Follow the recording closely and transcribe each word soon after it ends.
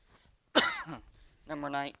number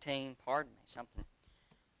 19. Pardon me, something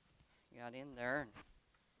got in there and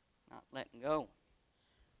not letting go.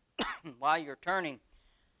 While you're turning,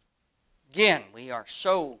 again, we are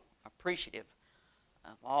so appreciative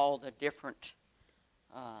of all the different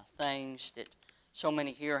things that so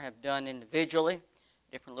many here have done individually,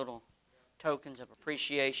 different little tokens of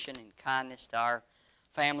appreciation and kindness to our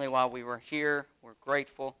family while we were here. We're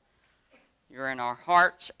grateful. You're in our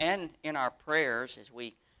hearts and in our prayers as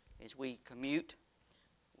we commute.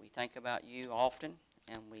 We think about you often,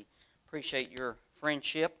 and we appreciate your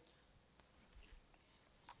friendship.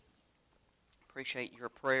 Appreciate your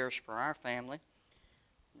prayers for our family.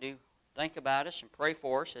 Do think about us and pray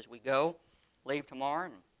for us as we go. Leave tomorrow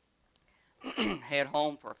and head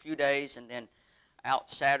home for a few days, and then out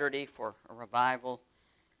Saturday for a revival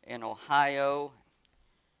in Ohio.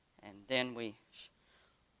 And then we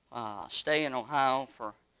stay in Ohio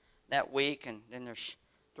for that week, and then there's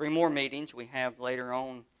 3 more meetings we have later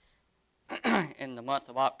on in the month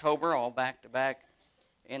of October, all back-to-back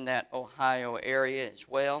in that Ohio area as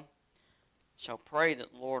well. So pray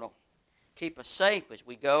that the Lord will keep us safe as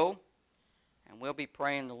we go, and we'll be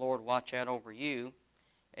praying the Lord watch out over you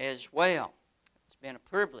as well. It's been a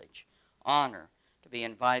privilege, honor to be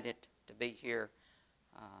invited to be here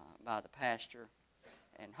by the pastor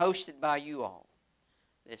and hosted by you all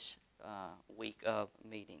this week of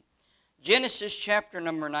meeting. Genesis chapter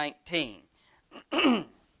number 19.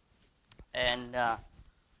 And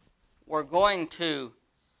we're going to,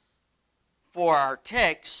 for our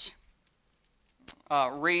text,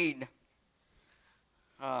 read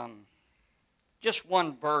just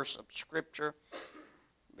one verse of Scripture,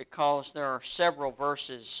 because there are several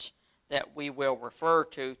verses that we will refer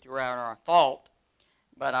to throughout our thought.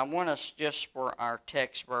 But I want us just for our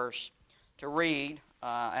text verse to read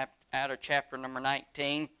out of chapter number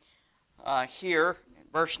 19 here,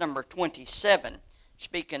 verse number 27,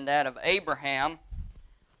 speaking that of Abraham.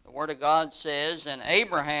 The Word of God says, "And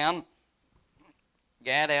Abraham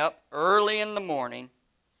got up early in the morning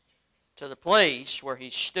to the place where he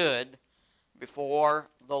stood before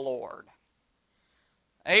the Lord."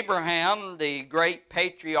 Abraham, the great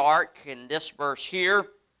patriarch in this verse here,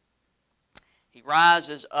 he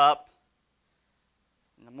rises up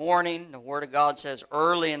in the morning. The Word of God says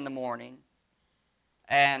early in the morning.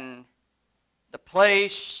 And the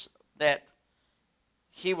place that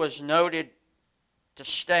he was noted to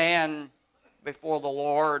stand before the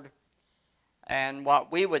Lord and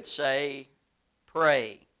what we would say,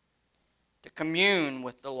 pray, to commune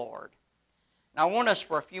with the Lord. Now I want us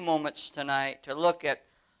for a few moments tonight to look at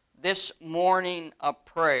this morning of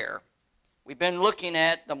prayer. We've been looking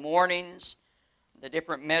at the mornings, the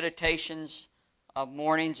different meditations of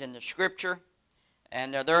mornings in the Scripture,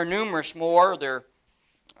 and there are numerous more. There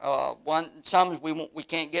some we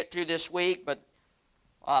can't get to this week, but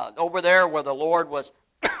over there where the Lord was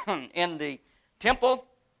in the temple,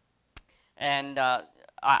 and I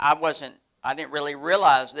didn't really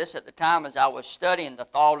realize this at the time as I was studying the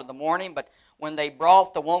thought of the morning, but when they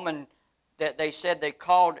brought the woman that they said they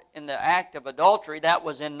called in the act of adultery, that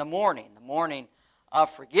was in the morning of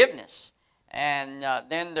forgiveness. And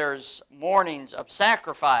then there's mornings of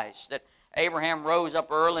sacrifice, that Abraham rose up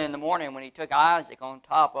early in the morning when he took Isaac on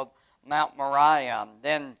top of Mount Moriah.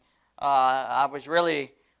 Then I was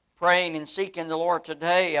really praying and seeking the Lord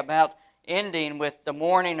today about ending with the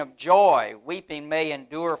morning of joy. Weeping may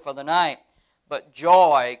endure for the night, but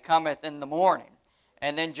joy cometh in the morning.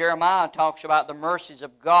 And then Jeremiah talks about the mercies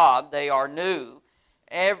of God. They are new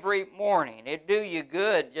every morning. It'd do you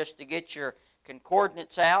good just to get your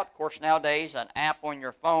concordance out. Of course, nowadays, an app on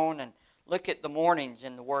your phone, and look at the mornings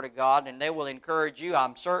in the Word of God, and they will encourage you,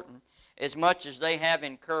 I'm certain, as much as they have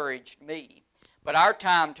encouraged me. But our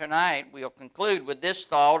time tonight, we'll conclude with this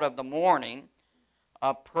thought of the morning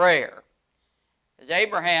of prayer. As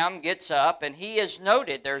Abraham gets up, and he is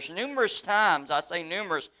noted, there's numerous times, I say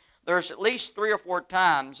numerous, there's at least 3 or 4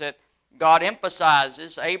 times that God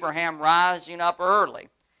emphasizes Abraham rising up early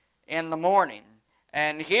in the morning.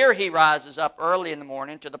 And here he rises up early in the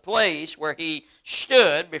morning to the place where he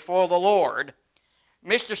stood before the Lord.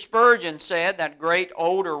 Mr. Spurgeon said, that great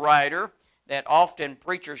older writer that often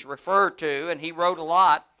preachers refer to, and he wrote a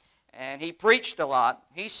lot, and he preached a lot.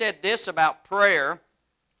 He said this about prayer,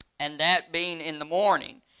 and that being in the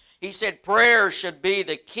morning. He said, prayer should be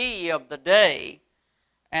the key of the day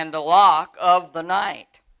and the lock of the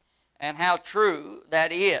night. And how true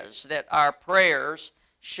that is, that our prayers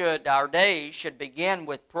our days should begin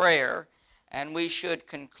with prayer, and we should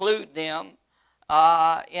conclude them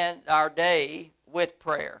in our day with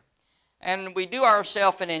prayer. And we do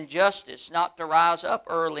ourselves an injustice not to rise up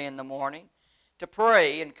early in the morning to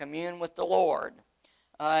pray and commune with the Lord.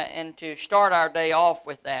 and to start our day off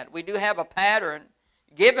with that. We do have a pattern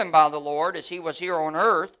given by the Lord as He was here on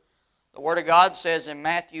earth. The Word of God says in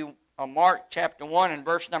Mark chapter 1 and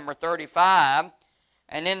verse number 35,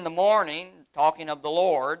 and in the morning, talking of the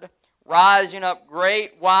Lord, rising up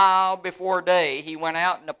great while before day, He went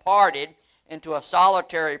out and departed into a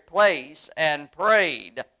solitary place and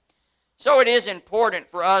prayed. So it is important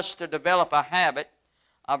for us to develop a habit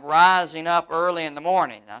of rising up early in the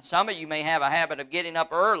morning. Now, some of you may have a habit of getting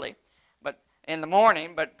up early in the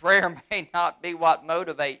morning, but prayer may not be what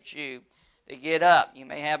motivates you to get up. You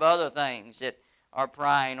may have other things that are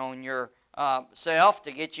prying on your self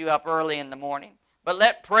to get you up early in the morning. But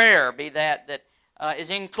let prayer be that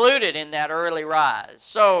is included in that early rise.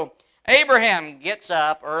 So Abraham gets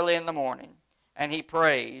up early in the morning and he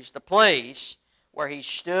prays, the place where he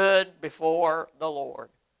stood before the Lord.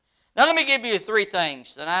 Now let me give you three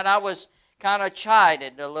things tonight. I was kind of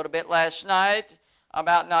chided a little bit last night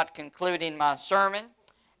about not concluding my sermon,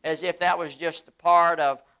 as if that was just a part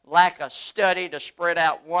of lack of study to spread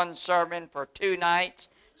out one sermon for 2 nights,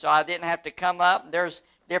 so I didn't have to come up. There's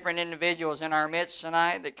different individuals in our midst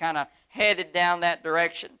tonight that kind of headed down that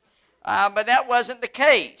direction. But that wasn't the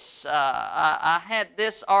case. I had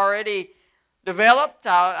this already developed.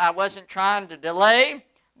 I wasn't trying to delay,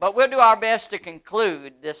 but we'll do our best to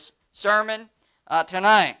conclude this sermon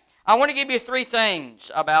tonight. I want to give you 3 things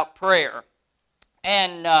about prayer,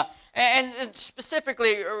 and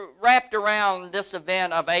specifically wrapped around this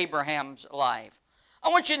event of Abraham's life. I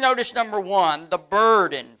want you to notice, number 1, the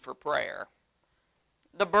burden for prayer.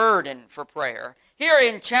 The burden for prayer. Here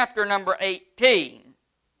in chapter number 18,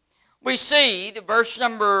 we see the verse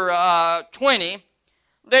number 20.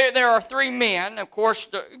 There are 3 men. Of course,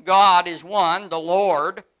 God is one. The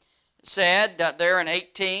Lord said there in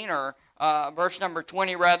 18, or verse number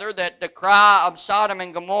 20 rather, that the cry of Sodom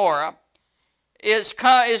and Gomorrah is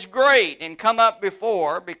great and come up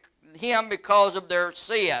before him because of their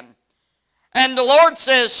sin. And the Lord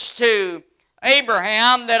says to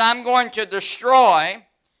Abraham that I'm going to destroy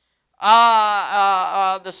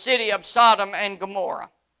the city of Sodom and Gomorrah.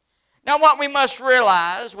 Now what we must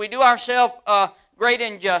realize, we do ourselves great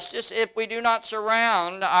injustice if we do not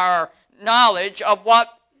surround our knowledge of what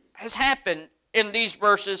has happened in these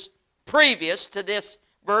verses previous to this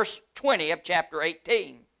verse 20 of chapter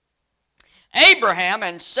 18. Abraham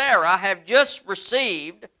and Sarah have just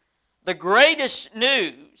received the greatest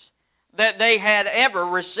news that they had ever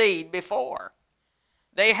received before.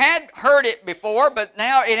 They had heard it before, but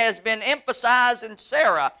now it has been emphasized, and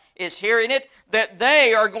Sarah is hearing it, that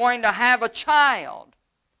they are going to have a child.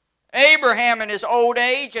 Abraham in his old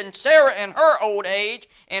age and Sarah in her old age,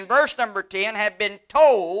 in verse number 10, have been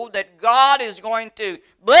told that God is going to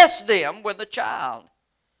bless them with a child.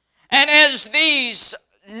 And as these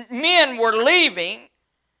men were leaving,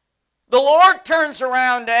 the Lord turns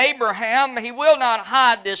around to Abraham. He will not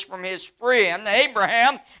hide this from his friend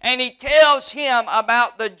Abraham, and he tells him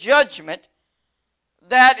about the judgment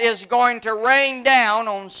that is going to rain down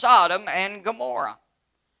on Sodom and Gomorrah.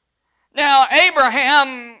 Now,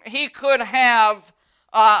 Abraham, he could have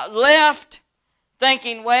left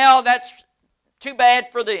thinking, well, that's too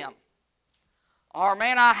bad for them. Or,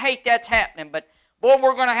 man, I hate that's happening, but boy,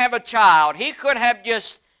 we're going to have a child. He could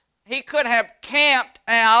have camped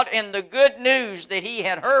out in the good news that he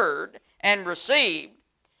had heard and received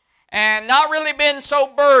and not really been so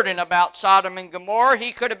burdened about Sodom and Gomorrah.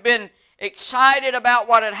 He could have been excited about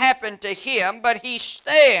what had happened to him, but he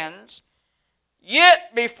stands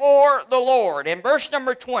yet before the Lord. In verse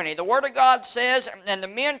number 20, the Word of God says, and the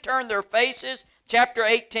men turned their faces, chapter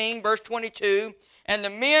 18, verse 22, and the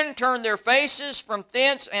men turned their faces from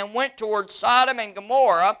thence and went towards Sodom and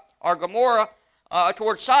Gomorrah, or Gomorrah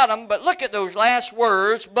towards Sodom. But look at those last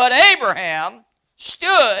words. But Abraham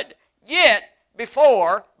stood yet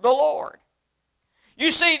before the Lord. You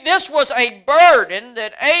see, this was a burden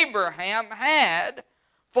that Abraham had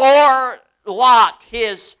for Lot,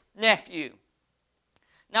 his nephew.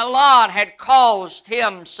 Now, Lot had caused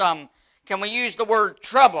him some, can we use the word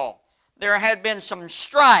trouble? There had been some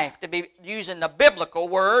strife, to be using the biblical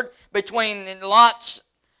word, between Lot's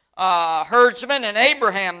herdsmen and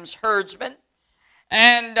Abraham's herdsmen.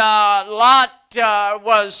 And Lot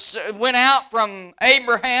went out from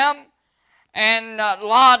Abraham, and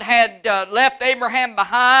Lot had left Abraham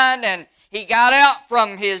behind, and he got out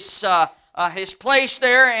from his place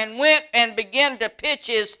there and went and began to pitch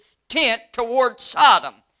his tent towards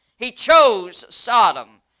Sodom. He chose Sodom.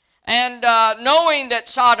 And knowing that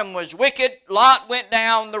Sodom was wicked, Lot went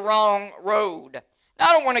down the wrong road. Now,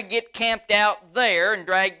 I don't want to get camped out there and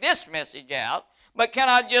drag this message out, but can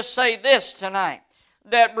I just say this tonight?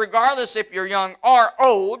 that regardless if you're young or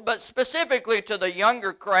old, but specifically to the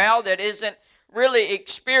younger crowd that isn't really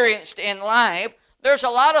experienced in life, there's a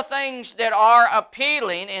lot of things that are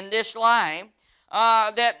appealing in this life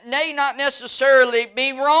that may not necessarily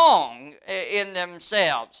be wrong in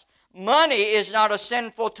themselves. Money is not a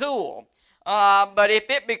sinful tool, but if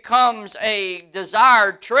it becomes a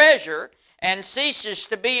desired treasure and ceases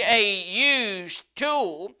to be a used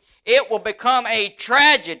tool, it will become a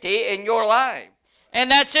tragedy in your life. And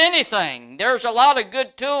that's anything. There's a lot of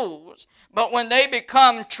good tools, but when they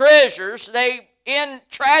become treasures, they end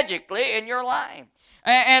tragically in your life.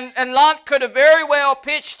 And Lot could have very well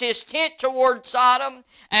pitched his tent toward Sodom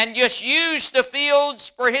and just used the fields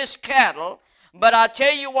for his cattle. But I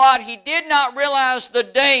tell you what, he did not realize the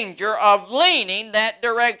danger of leaning that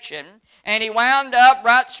direction. And he wound up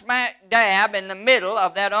right smack dab in the middle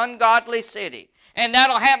of that ungodly city. And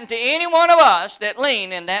that'll happen to any one of us that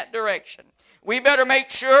lean in that direction. We better make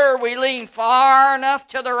sure we lean far enough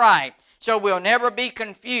to the right so we'll never be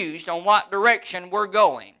confused on what direction we're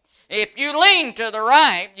going. If you lean to the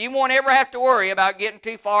right, you won't ever have to worry about getting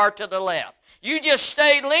too far to the left. You just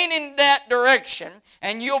stay leaning that direction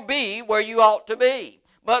and you'll be where you ought to be.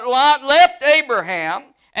 But Lot left Abraham,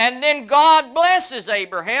 and then God blesses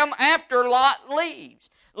Abraham after Lot leaves.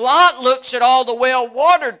 Lot looks at all the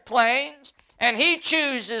well-watered plains, and he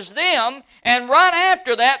chooses them, and right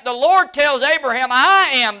after that, the Lord tells Abraham, I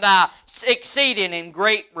am thy exceeding and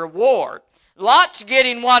great reward. Lot's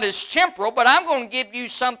getting what is temporal, but I'm going to give you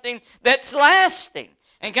something that's lasting.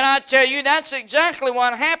 And can I tell you, that's exactly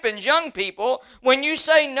what happens, young people, when you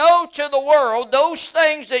say no to the world, those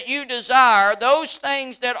things that you desire, those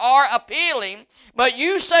things that are appealing, but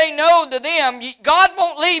you say no to them, God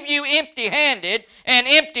won't leave you empty-handed and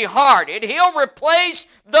empty-hearted. He'll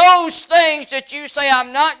replace those things that you say,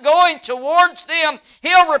 I'm not going towards them.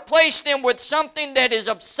 He'll replace them with something that is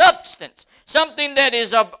of substance, something that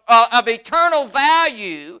is of eternal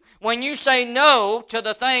value when you say no to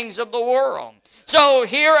the things of the world. So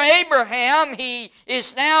here Abraham, he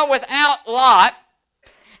is now without Lot,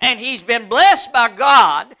 and he's been blessed by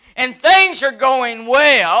God, and things are going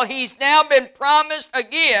well. He's now been promised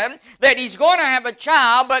again that he's going to have a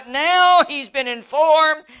child, but now he's been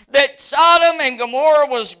informed that Sodom and Gomorrah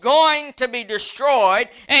was going to be destroyed,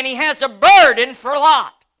 and he has a burden for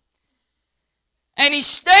Lot. And he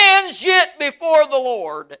stands yet before the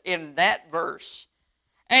Lord in that verse,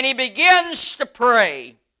 and he begins to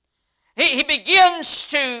pray. He begins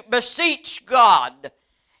to beseech God.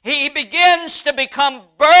 He begins to become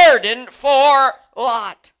burdened for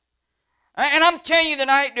Lot. And I'm telling you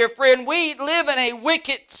tonight, dear friend, we live in a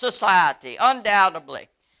wicked society, undoubtedly.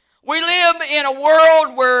 We live in a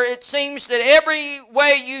world where it seems that every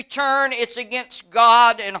way you turn, it's against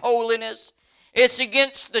God and holiness. It's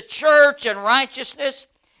against the church and righteousness.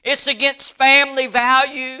 It's against family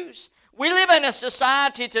values. We live in a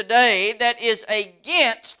society today that is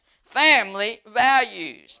against family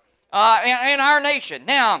values in our nation.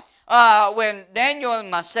 Now, when Daniel and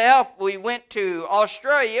myself, we went to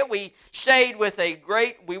Australia, we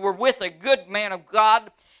were with a good man of God,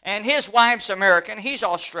 and his wife's American, he's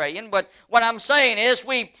Australian, but what I'm saying is,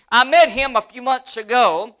 I met him a few months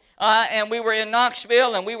ago, and we were in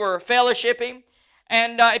Knoxville, and we were fellowshipping.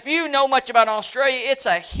 And if you know much about Australia, it's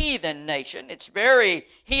a heathen nation. It's very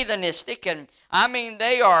heathenistic, and I mean,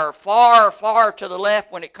 they are far, far to the left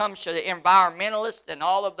when it comes to the environmentalists and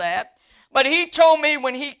all of that. But he told me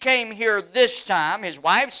when he came here this time, his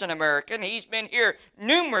wife's an American, he's been here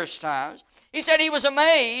numerous times, he said he was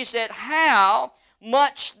amazed at how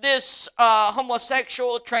much this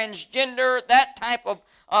homosexual, transgender, that type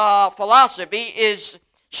of philosophy is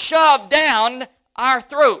shoved down our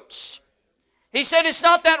throats. He said it's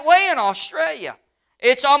not that way in Australia.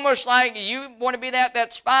 It's almost like you want to be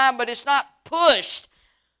that's fine, but it's not pushed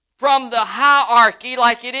from the hierarchy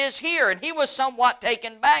like it is here. And he was somewhat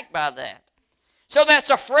taken back by that. So that's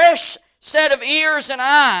a fresh set of ears and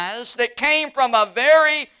eyes that came from a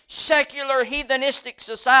very secular, heathenistic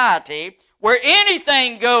society where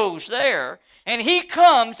anything goes there. And he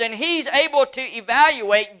comes and he's able to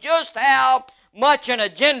evaluate just how much an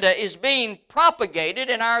agenda is being propagated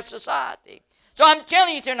in our society. So I'm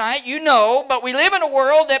telling you tonight, but we live in a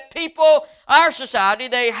world that people, our society,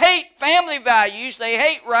 they hate family values, they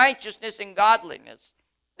hate righteousness and godliness.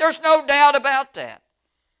 There's no doubt about that.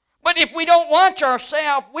 But if we don't watch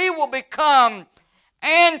ourselves, we will become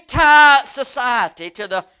anti-society to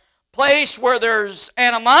the place where there's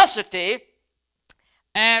animosity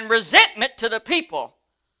and resentment to the people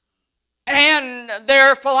and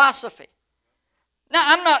their philosophy. Now,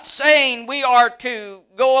 I'm not saying we are to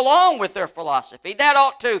go along with their philosophy. That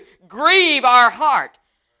ought to grieve our heart.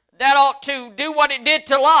 That ought to do what it did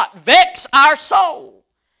to Lot, vex our soul.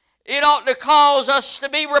 It ought to cause us to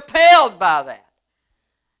be repelled by that.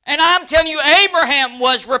 And I'm telling you, Abraham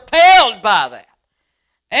was repelled by that.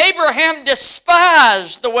 Abraham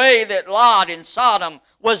despised the way that Lot in Sodom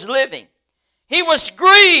was living. He was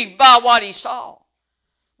grieved by what he saw.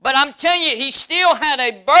 But I'm telling you, he still had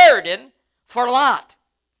a burden for Lot.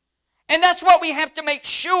 And that's what we have to make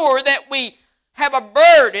sure, that we have a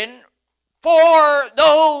burden for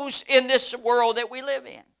those in this world that we live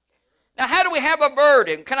in. Now, how do we have a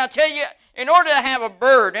burden? Can I tell you, in order to have a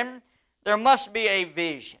burden, there must be a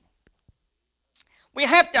vision. We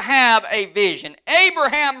have to have a vision.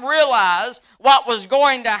 Abraham realized what was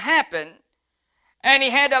going to happen, and he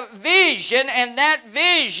had a vision, and that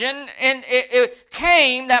vision, and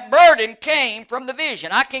that burden came from the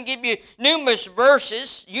vision. I can give you numerous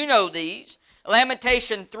verses. You know these.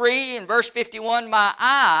 Lamentation 3 and verse 51, my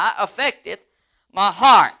eye affecteth my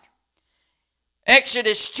heart.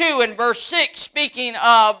 Exodus 2 and verse 6, speaking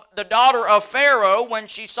of the daughter of Pharaoh, when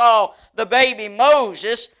she saw the baby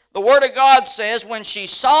Moses, the Word of God says, when she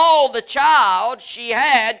saw the child, she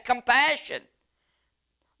had compassion.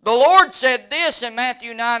 The Lord said this in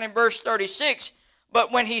Matthew 9 and verse 36,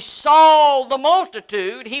 but when he saw the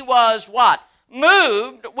multitude, he was what?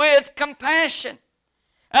 Moved with compassion.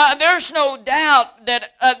 There's no doubt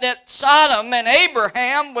that Sodom and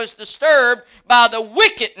Abraham was disturbed by the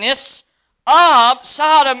wickedness of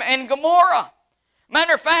Sodom and Gomorrah.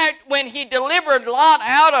 Matter of fact, when he delivered Lot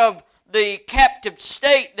out of the captive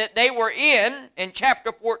state that they were in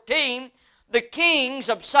chapter 14, the kings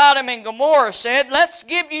of Sodom and Gomorrah said, let's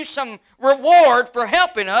give you some reward for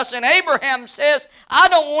helping us. And Abraham says, I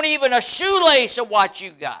don't want even a shoelace of what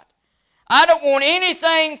you got. I don't want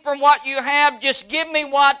anything from what you have. Just give me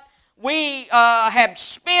what we have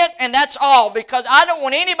spent, and that's all, because I don't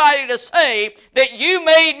want anybody to say that you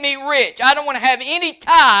made me rich. I don't want to have any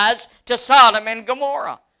ties to Sodom and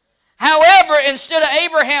Gomorrah. However, instead of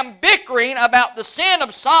Abraham bickering about the sin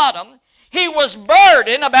of Sodom, he was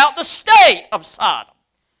burdened about the state of Sodom.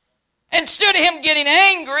 Instead of him getting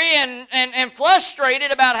angry and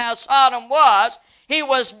frustrated about how Sodom was, he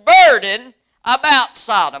was burdened about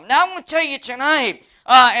Sodom. Now, I'm going to tell you tonight,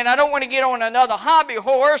 and I don't want to get on another hobby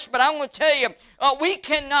horse, but I'm going to tell you, we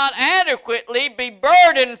cannot adequately be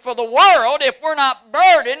burdened for the world if we're not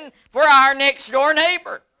burdened for our next door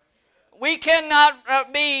neighbor. We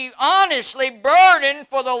cannot be honestly burdened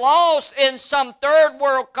for the lost in some third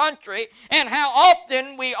world country, and how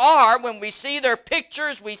often we are when we see their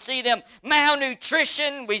pictures. We see them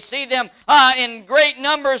malnutrition. We see them in great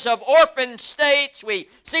numbers of orphan states. We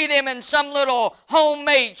see them in some little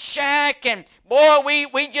homemade shack, and boy,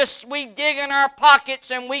 we dig in our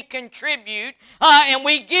pockets and we contribute and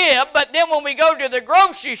we give. But then when we go to the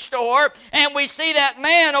grocery store and we see that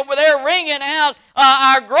man over there wringing out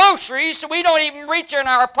our groceries, so we don't even reach in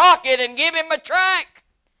our pocket and give him a tract.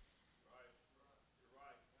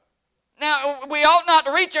 Now, we ought not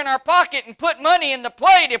to reach in our pocket and put money in the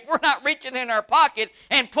plate if we're not reaching in our pocket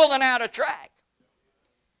and pulling out a tract.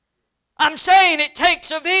 I'm saying it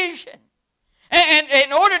takes a vision. And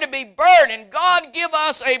in order to be burdened, God give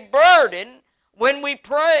us a burden when we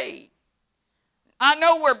pray. I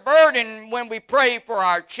know we're burdened when we pray for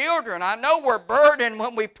our children. I know we're burdened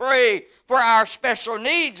when we pray for our special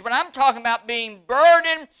needs. But I'm talking about being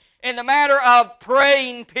burdened in the matter of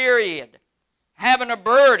praying, period. Having a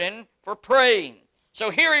burden for praying.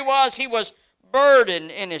 So here he was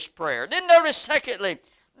burdened in his prayer. Then notice, secondly,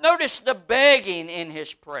 notice the begging in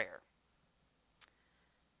his prayer.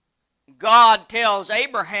 God tells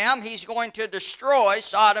Abraham he's going to destroy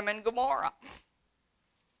Sodom and Gomorrah.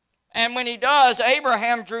 And when he does,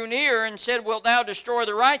 Abraham drew near and said, wilt thou destroy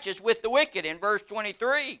the righteous with the wicked? In verse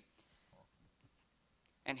 23.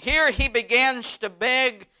 And here he begins to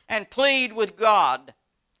beg and plead with God.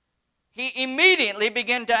 He immediately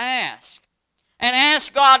began to ask. And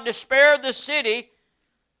asked God to spare the city.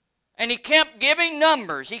 And he kept giving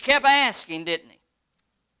numbers. He kept asking, didn't he?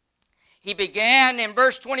 He began in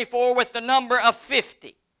verse 24 with the number of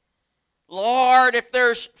 50. Lord, if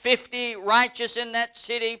there's 50 righteous in that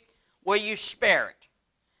city, will you spare it?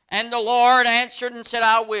 And the Lord answered and said,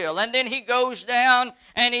 I will. And then he goes down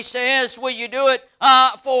and he says, will you do it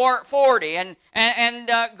for 40? And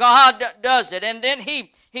God does it. And then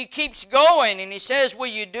he keeps going and he says,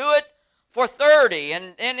 will you do it for 30?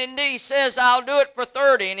 And then he says, I'll do it for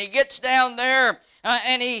 30. And he gets down there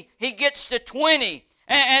and he gets to 20.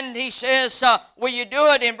 And he says, will you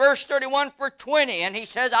do it in verse 31 for 20? And he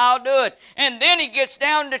says, I'll do it. And then he gets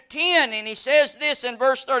down to 10, and he says this in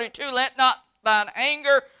verse 32, let not thine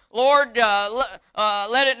anger, Lord,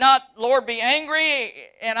 let it not, Lord, be angry,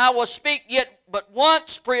 and I will speak yet but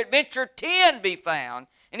once, peradventure 10 be found.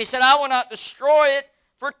 And he said, I will not destroy it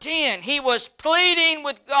for 10. He was pleading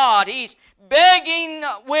with God. He's begging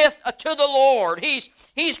to the Lord. He's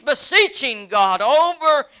beseeching God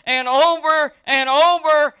over and over and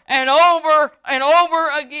over and over and over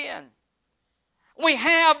again. We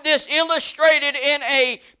have this illustrated in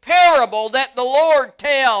a parable that the Lord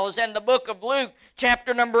tells in the book of Luke,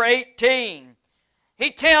 chapter number 18. He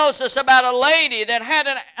tells us about a lady that had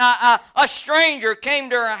a stranger came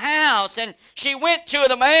to her house, and she went to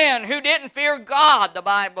the man who didn't fear God, the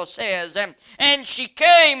Bible says. And she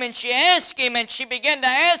came and she asked him, and she began to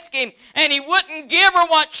ask him, and he wouldn't give her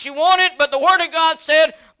what she wanted, but the Word of God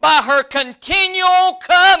said, by her continual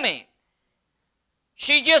coming,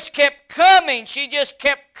 she just kept coming, she just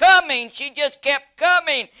kept coming, she just kept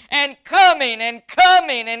coming and coming and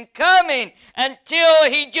coming and coming until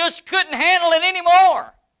he just couldn't handle it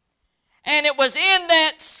anymore. And it was in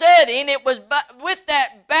that setting, it was with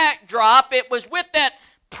that backdrop, it was with that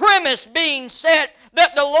premise being set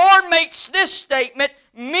that the Lord makes this statement,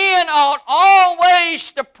 men ought always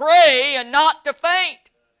to pray and not to faint.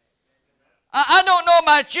 I don't know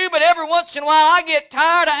about you, but every once in a while I get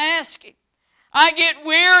tired of asking. I get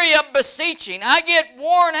weary of beseeching. I get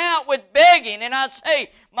worn out with begging. And I say,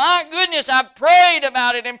 my goodness, I've prayed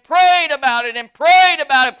about it and prayed about it and prayed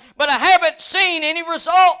about it, but I haven't seen any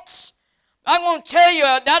results. I'm going to tell you,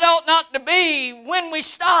 that ought not to be when we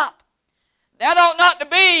stop. That ought not to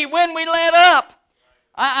be when we let up.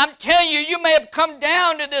 I'm telling you, you may have come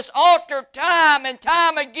down to this altar time and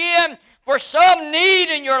time again for some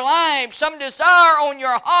need in your life, some desire on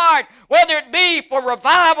your heart, whether it be for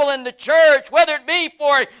revival in the church, whether it be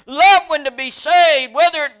for a loved one to be saved,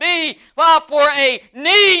 whether it be for a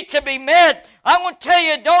need to be met. I'm going to tell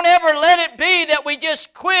you, don't ever let it be that we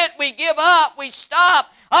just quit, we give up, we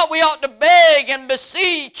stop. We ought to beg and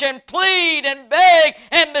beseech and plead and beg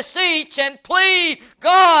and beseech and plead.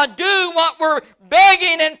 God, do what we're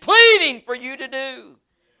begging and pleading for you to do.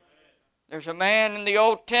 There's a man in the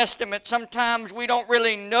Old Testament, sometimes we don't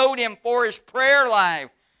really note him for his prayer life,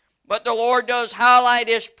 but the Lord does highlight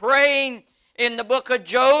his praying in the book of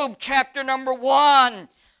Job, chapter number 1,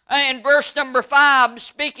 and verse number 5,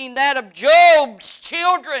 speaking that of Job's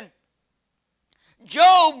children.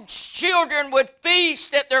 Job's children would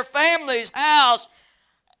feast at their family's house,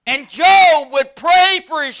 and Job would pray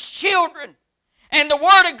for his children. And the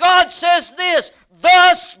Word of God says this,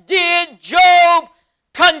 thus did Job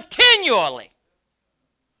continually.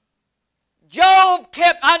 Job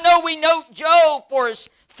kept, I know we note Job for his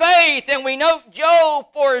faith, and we note Job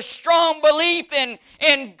for his strong belief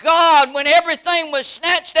in God when everything was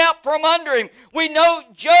snatched out from under him. We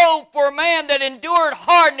note Job for a man that endured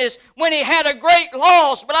hardness when he had a great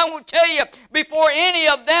loss. But I want to tell you, before any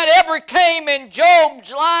of that ever came in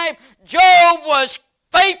Job's life, Job was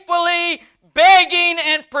faithfully begging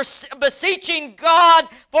and beseeching God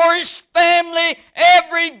for his family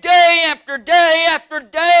every day after day after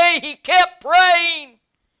day. He kept praying.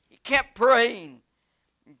 He kept praying.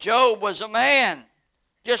 Job was a man,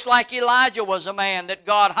 just like Elijah was a man that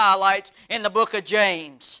God highlights in the book of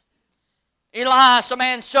James. Elias, a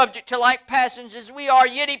man subject to like passions as we are,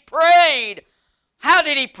 yet he prayed. How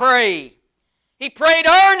did he pray? He prayed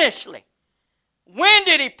earnestly. When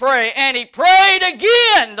did he pray? And he prayed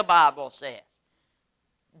again, the Bible says.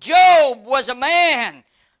 Job was a man.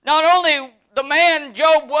 Not only the man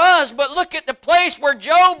Job was, but look at the place where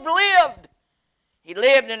Job lived. He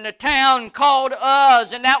lived in a town called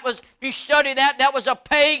Uz, and that was, if you study that, that was a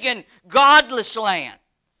pagan, godless land.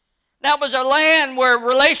 That was a land where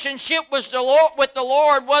relationship with the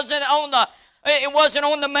Lord wasn't on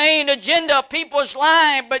the main agenda of people's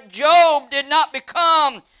life. But Job did not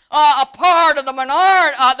become a part of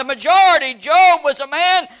the majority. Job was a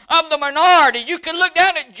man of the minority. You can look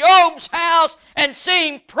down at Job's house and see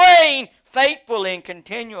him praying faithfully and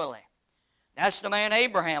continually. That's the man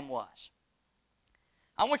Abraham was.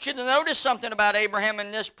 I want you to notice something about Abraham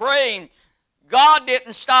in this praying. God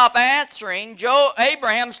didn't stop answering.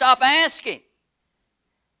 Abraham stopped asking.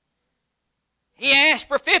 He asked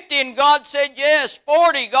for 50 and God said yes.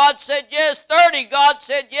 40, God said yes. 30, God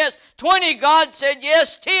said yes. 20, God said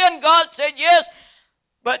yes. 10, God said yes.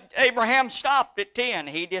 But Abraham stopped at 10.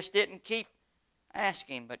 He just didn't keep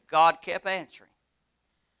asking, but God kept answering.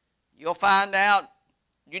 You'll find out,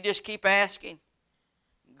 you just keep asking,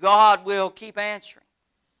 God will keep answering.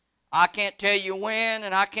 I can't tell you when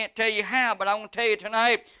and I can't tell you how, but I want to tell you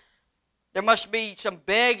tonight, there must be some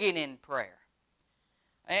begging in prayer.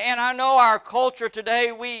 And I know our culture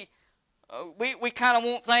today, we kind of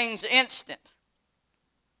want things instant,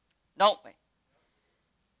 don't we?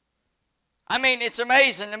 I mean, it's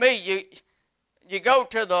amazing to me. You go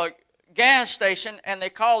to the gas station and they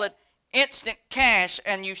call it instant cash,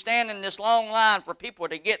 and you stand in this long line for people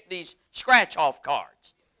to get these scratch-off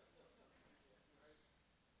cards.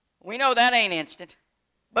 We know that ain't instant,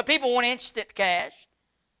 but people want instant cash.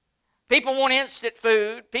 People want instant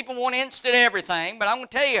food. People want instant everything. But I'm going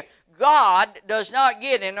to tell you, God does not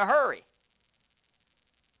get in a hurry.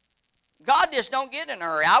 God just don't get in a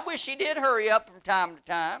hurry. I wish He did hurry up from time to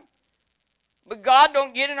time. But God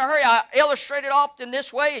don't get in a hurry. I illustrate it often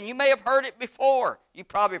this way, and you may have heard it before. You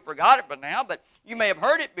probably forgot it by now, but you may have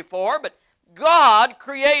heard it before. But God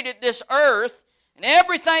created this earth, and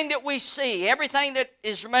everything that we see, everything that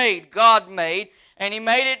is made, God made, and He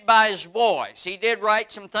made it by His voice. He did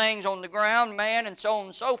write some things on the ground, man, and so on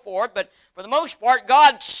and so forth, but for the most part,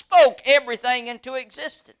 God spoke everything into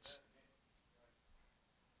existence.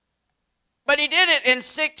 But He did it in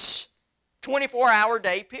 6 24-hour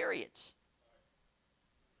day periods.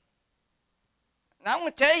 And I'm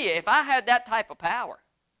going to tell you, if I had that type of power,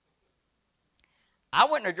 I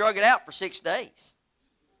wouldn't have drug it out for 6 days.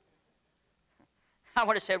 I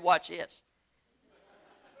would have said, watch this.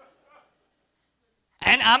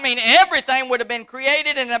 And I mean, everything would have been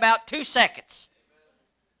created in about 2 seconds.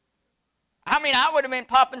 I mean, I would have been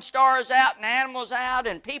popping stars out and animals out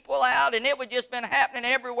and people out, and it would just been happening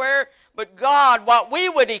everywhere. But God, what we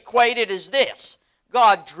would equate it is this.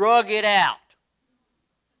 God drug it out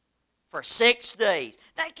for 6 days.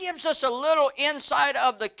 That gives us a little insight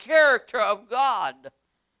of the character of God.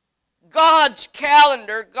 God's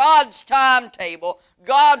calendar, God's timetable,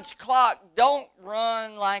 God's clock don't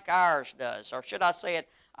run like ours does. Or should I say it,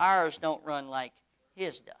 ours don't run like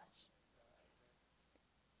His does.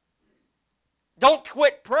 Don't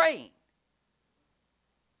quit praying.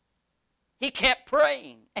 He kept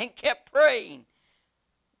praying and kept praying.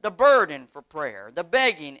 The burden for prayer, the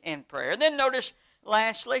begging in prayer. Then notice,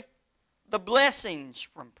 lastly, the blessings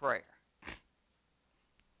from prayer.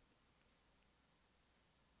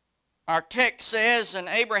 Our text says, and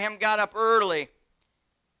Abraham got up early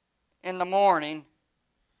in the morning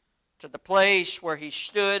to the place where he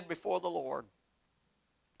stood before the Lord.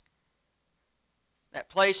 That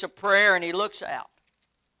place of prayer, and he looks out.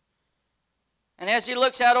 And as he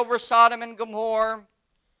looks out over Sodom and Gomorrah,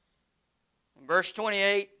 in verse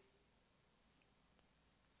 28,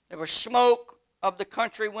 there was smoke of the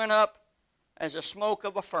country went up as the smoke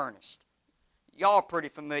of a furnace. Y'all are pretty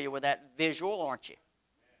familiar with that visual, aren't you?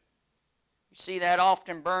 You see that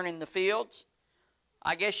often burning the fields.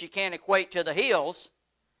 I guess you can't equate to the hills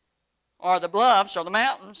or the bluffs or the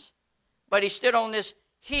mountains, but he stood on this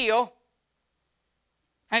hill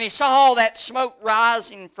and he saw all that smoke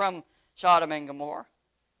rising from Sodom and Gomorrah.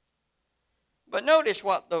 But notice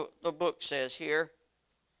what the book says here.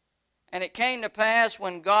 And it came to pass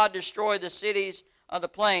when God destroyed the cities of the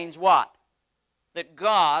plains, what? That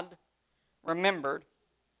God remembered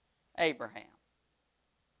Abraham.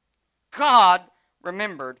 God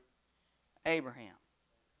remembered Abraham.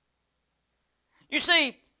 You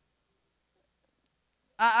see,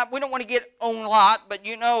 we don't want to get on Lot, but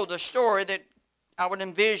you know the story that I would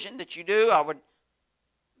envision that you do. I would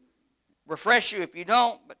refresh you if you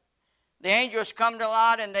don't. But the angels come to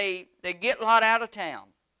Lot and they get Lot out of town.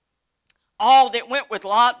 All that went with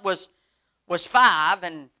Lot was 5,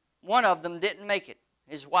 and one of them didn't make it,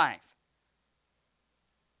 his wife.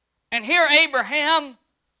 And here Abraham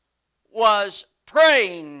was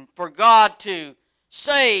praying for God to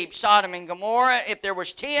save Sodom and Gomorrah. If there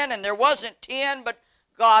was 10, and there wasn't 10, but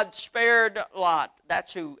God spared Lot.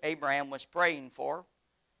 That's who Abraham was praying for.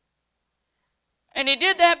 And he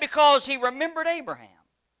did that because he remembered Abraham.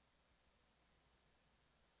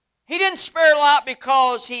 He didn't spare Lot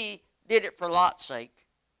because he did it for Lot's sake.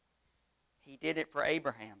 He did it for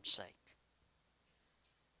Abraham's sake.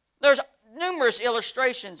 There's numerous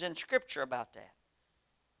illustrations in Scripture about that.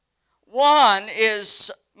 One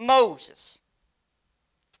is Moses.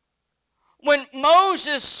 When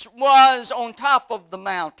Moses was on top of the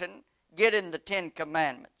mountain getting the 10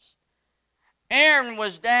 Commandments, Aaron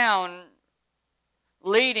was down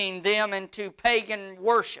leading them into pagan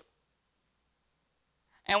worship.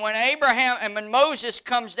 And when Moses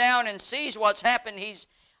comes down and sees what's happened, he's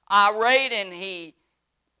irate and he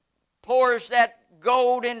pours that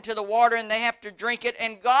gold into the water and they have to drink it.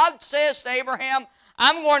 And God says to Abraham,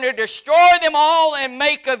 I'm going to destroy them all and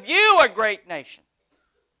make of you a great nation.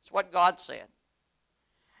 That's what God said.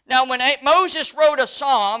 Now, when Moses wrote a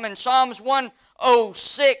psalm, in Psalms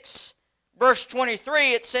 106, verse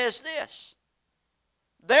 23, it says this.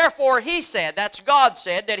 Therefore he said, that's God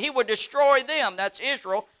said, that he would destroy them, that's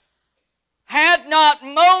Israel, had not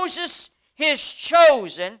Moses his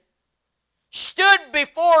chosen stood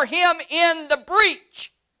before him in the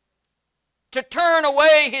breach to turn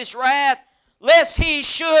away his wrath, lest he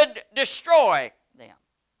should destroy them.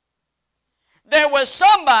 There was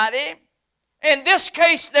somebody, in this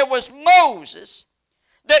case there was Moses,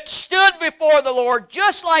 that stood before the Lord,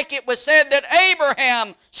 just like it was said that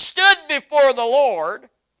Abraham stood before the Lord.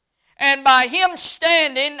 And by him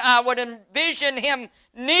standing, I would envision him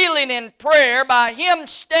kneeling in prayer. By him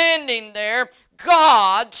standing there,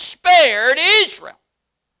 God spared Israel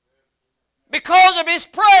because of his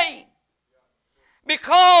praying.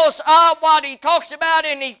 Because of what he talks about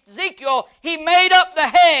in Ezekiel, he made up the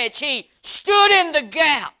hedge. He stood in the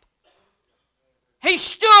gap. He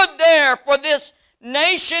stood there for this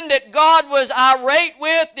nation that God was irate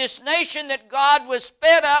with, this nation that God was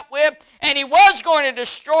fed up with, and he was going to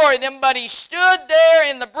destroy them, but he stood there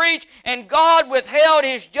in the breach, and God withheld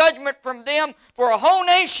his judgment from them for a whole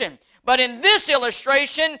nation. But in this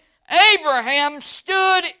illustration, Abraham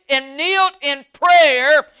stood and kneeled in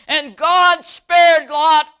prayer, and God spared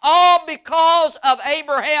Lot, all because of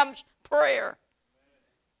Abraham's prayer.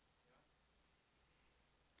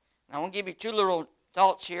 Now, I want to give you two little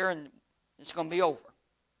thoughts here, and it's going to be over.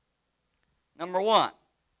 Number one,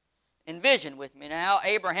 envision with me now,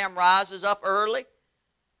 Abraham rises up early.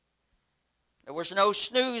 There was no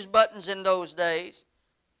snooze buttons in those days.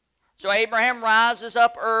 So Abraham rises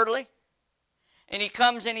up early, and he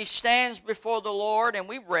comes and he stands before the Lord, and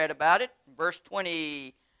we've read about it, verse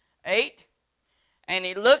 28. And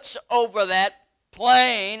he looks over that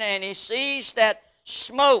plain, and he sees that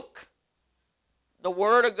smoke. The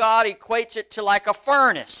Word of God equates it to like a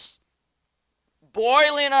furnace,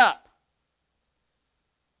 boiling up.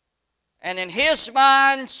 And in his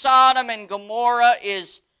mind, Sodom and Gomorrah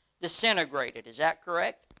is disintegrated. Is that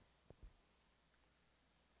correct?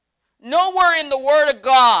 Nowhere in the Word of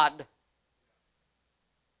God,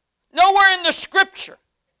 nowhere in the Scripture,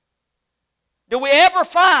 do we ever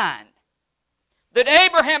find that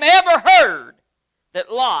Abraham ever heard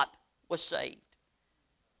that Lot was saved.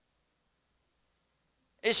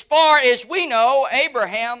 As far as we know,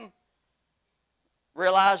 Abraham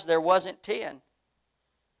realized there wasn't 10.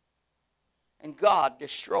 And God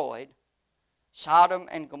destroyed Sodom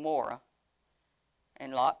and Gomorrah,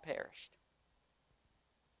 and Lot perished.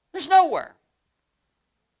 There's nowhere.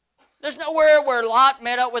 There's nowhere where Lot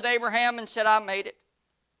met up with Abraham and said, I made it.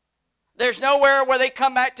 There's nowhere where they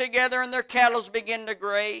come back together and their cattle begin to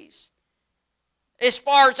graze. As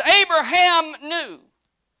far as Abraham knew,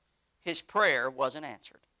 his prayer wasn't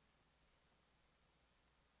answered.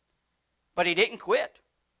 But he didn't quit.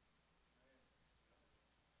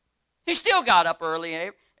 He still got up early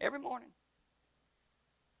every morning.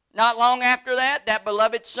 Not long after that, that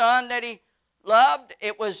beloved son that he loved,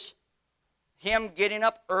 it was him getting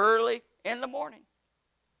up early in the morning.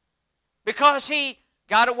 Because he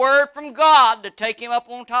got a word from God to take him up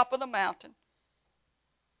on top of the mountain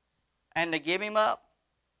and to give him up.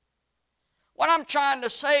 What I'm trying to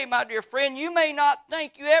say, my dear friend, you may not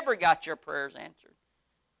think you ever got your prayers answered.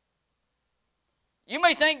 You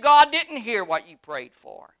may think God didn't hear what you prayed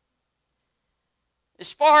for.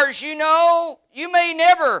 As far as you know, you may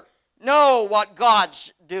never know what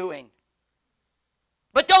God's doing.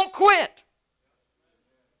 But don't quit.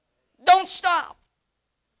 Don't stop.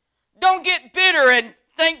 Don't get bitter and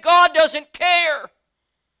think God doesn't care.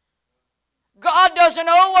 God doesn't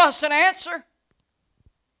owe us an answer.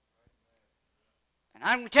 And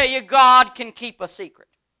I'm going to tell you, God can keep a secret.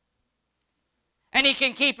 And He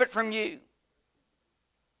can keep it from you.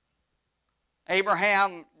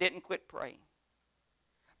 Abraham didn't quit praying.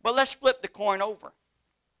 But let's flip the coin over.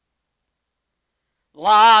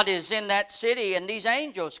 Lot is in that city and these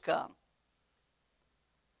angels come.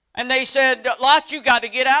 And they said, Lot, you got to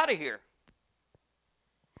get out of here.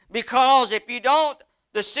 Because if you don't,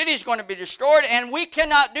 the city's going to be destroyed and we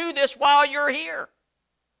cannot do this while you're here.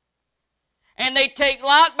 And they take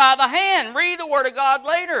Lot by the hand. Read the Word of God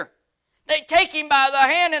later. They take him by the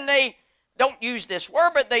hand and they, don't use this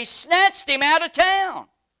word, but they snatched him out of town.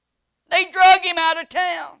 They drug him out of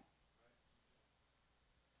town.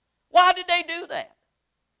 Why did they do that?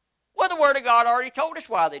 Well, the Word of God already told us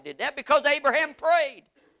why they did that. Because Abraham prayed.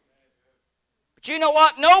 But you know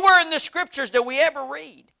what? Nowhere in the Scriptures do we ever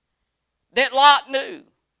read that Lot knew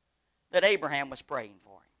that Abraham was praying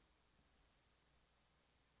for him.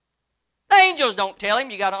 The angels don't tell him,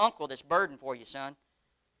 you got an uncle that's burdened for you, son.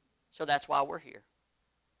 So that's why we're here.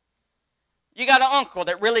 You got an uncle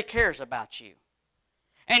that really cares about you.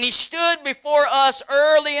 And he stood before us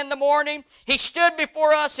early in the morning. He stood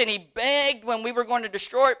before us and he begged when we were going to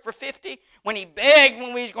destroy it for 50. When he begged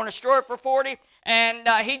when we was going to destroy it for 40. And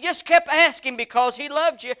he just kept asking because he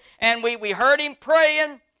loved you. And we heard him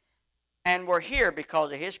praying. And we're here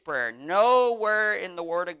because of his prayer. Nowhere in the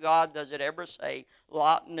Word of God does it ever say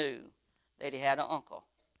Lot knew that he had an uncle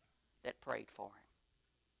that prayed for him.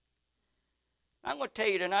 I'm going to tell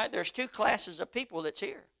you tonight, there's two classes of people that's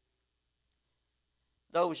here.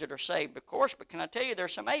 Those that are saved, of course, but can I tell you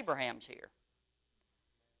there's some Abrahams here.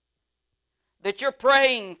 That you're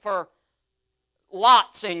praying for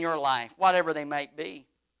lots in your life, whatever they might be.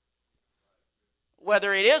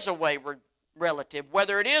 Whether it is a wayward relative,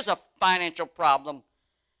 whether it is a financial problem,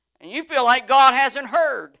 and you feel like God hasn't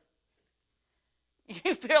heard.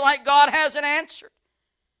 You feel like God hasn't answered.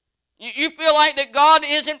 You feel like that God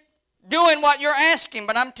isn't doing what you're asking,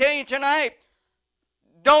 but I'm telling you tonight,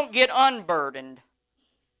 don't get unburdened.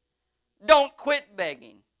 Don't quit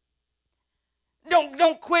begging.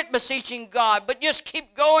 Don't quit beseeching God, but just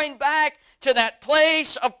keep going back to that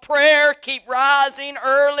place of prayer. Keep rising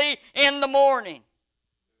early in the morning.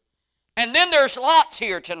 And then there's lots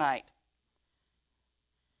here tonight.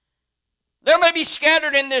 There may be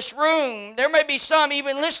scattered in this room. There may be some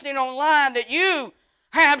even listening online that you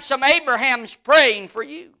have some Abrahams praying for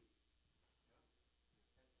you.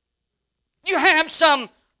 You have some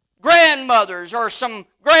grandmothers or some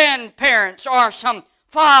grandparents or some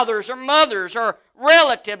fathers or mothers or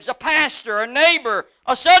relatives, a pastor, a neighbor,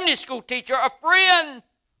 a Sunday school teacher, a friend.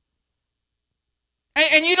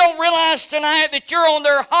 And you don't realize tonight that you're on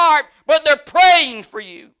their heart, but they're praying for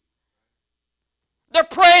you. They're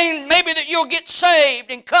praying maybe that you'll get saved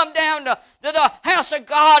and come down to the house of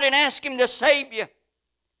God and ask Him to save you.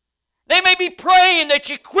 They may be praying that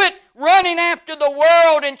you quit running after the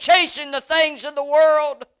world and chasing the things of the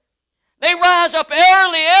world. They rise up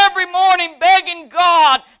early every morning begging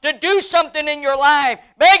God to do something in your life,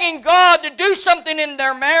 begging God to do something in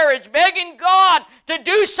their marriage, begging God to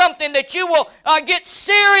do something that you will get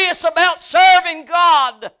serious about serving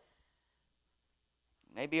God.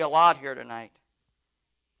 Maybe a lot here tonight.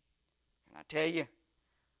 Can I tell you,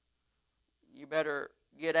 you better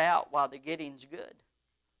get out while the getting's good.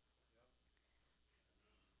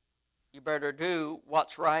 You better do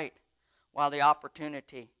what's right while the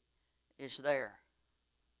opportunity is there.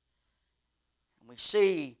 And we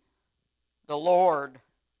see the Lord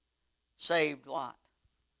saved Lot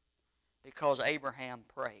because Abraham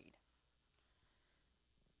prayed.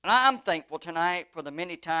 And I'm thankful tonight for the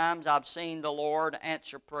many times I've seen the Lord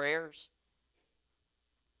answer prayers.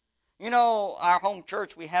 You know, our home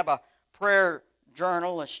church, we have a prayer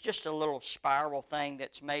journal. It's just a little spiral thing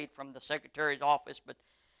that's made from the secretary's office,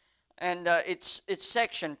 and it's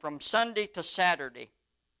sectioned from Sunday to Saturday.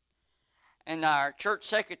 And our church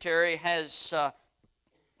secretary has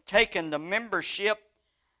taken the membership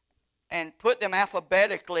and put them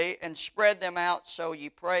alphabetically and spread them out so you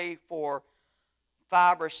pray for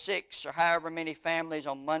 5 or 6 or however many families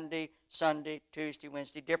on Monday, Sunday, Tuesday,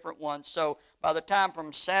 Wednesday, different ones. So by the time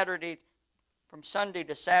from Sunday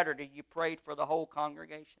to Saturday, you prayed for the whole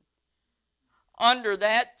congregation. Under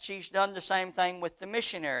that, she's done the same thing with the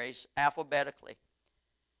missionaries alphabetically.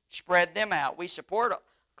 Spread them out. We support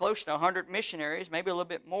close to 100 missionaries, maybe a little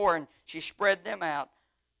bit more, and she spread them out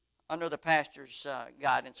under the pastor's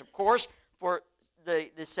guidance. Of course, for the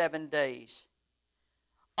 7 days.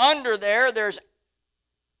 Under there's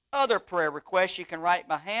other prayer requests you can write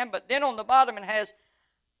by hand, but then on the bottom it has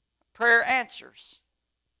prayer answers.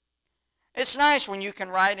 It's nice when you can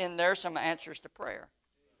write in there some answers to prayer.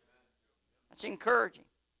 That's encouraging.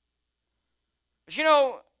 But you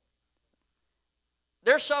know,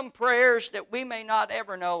 there's some prayers that we may not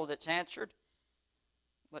ever know that's answered,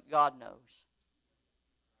 but God knows.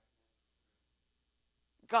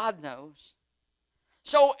 God knows.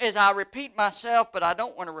 So as I repeat myself, but I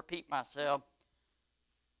don't want to repeat myself,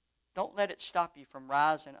 don't let it stop you from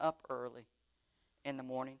rising up early in the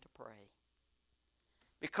morning to pray.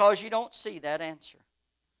 Because you don't see that answer.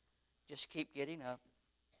 Just keep getting up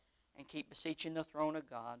and keep beseeching the throne of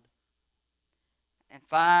God. And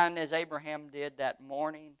find, as Abraham did, that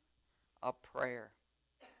morning of prayer.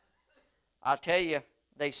 I'll tell you,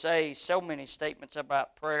 they say so many statements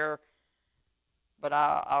about prayer, but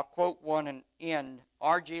I'll quote one and end.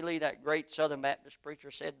 R.G. Lee, that great Southern Baptist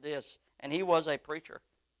preacher, said this, and he was a preacher.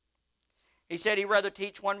 He said he'd rather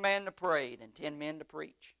teach 1 man to pray than 10 men to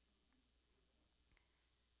preach.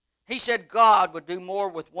 He said God would do more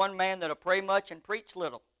with 1 man that'll pray much and preach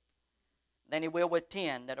little than He will with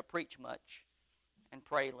 10 that'll preach much and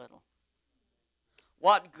pray little.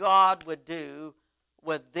 what God would do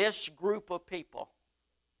with this group of people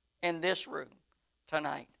in this room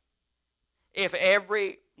tonight. If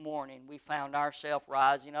every morning we found ourselves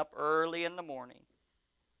rising up early in the morning,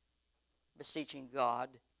 beseeching God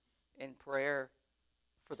in prayer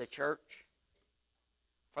for the church,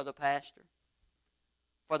 for the pastor,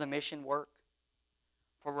 for the mission work,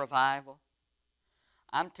 for revival.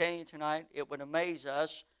 I'm telling you tonight, it would amaze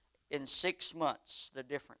us in 6 months the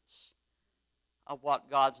difference of what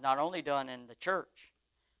God's not only done in the church,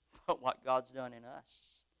 but what God's done in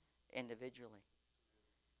us individually.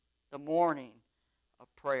 The morning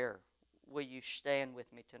of prayer. Will you stand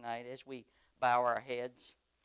with me tonight as we bow our heads?